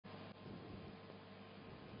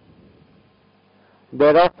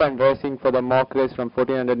They're off and racing for the mock race from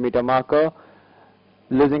 1400 meter marker.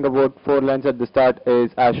 Losing about 4 lengths at the start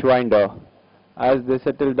is Ashwinder. As they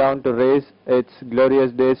settle down to race, it's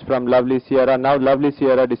Glorious Days from Lovely Sierra. Now Lovely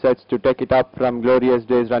Sierra decides to take it up from Glorious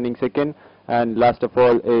Days running second, and last of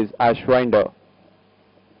all is Ashwinder.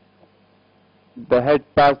 They head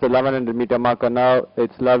past the 1100 meter marker now.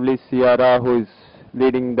 It's Lovely Sierra who is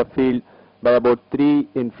leading the field by about 3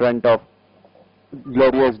 in front of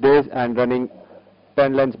Glorious Days, and running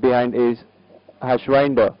 10 lengths behind is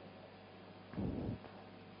Ashwinder.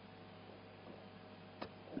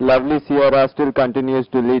 Lovely Sierra still continues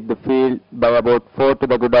to lead the field by about 4 to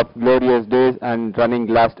the good of Glorious Days, and running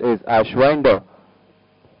last is Ashwinder.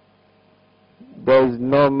 There is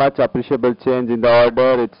no much appreciable change in the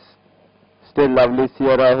order. It's still Lovely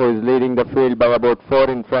Sierra who is leading the field by about 4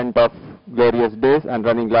 in front of Glorious Days, and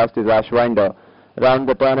running last is Ashwinder. Round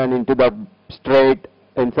the turn and into the straight,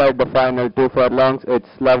 inside the final 2 furlongs, it's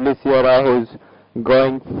Lovely Sierra who is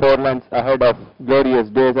going 4 lengths ahead of Glorious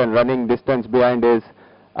Days, and running distance behind is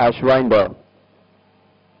Ashwinder.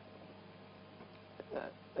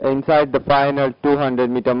 Inside the final 200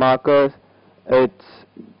 meter markers, it's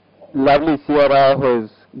Lovely Sierra who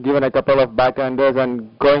is given a couple of backhanders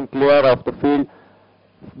and going clear of the field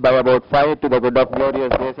by about 5 to the good of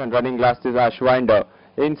Glorious Days, and running last is Ashwinder.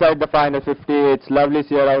 Inside the final 50, it's Lovely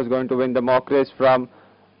Sierra who is going to win the mock race from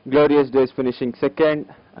Glorious Days, finishing second,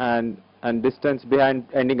 and distance behind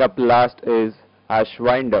ending up last is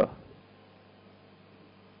Ashwinder.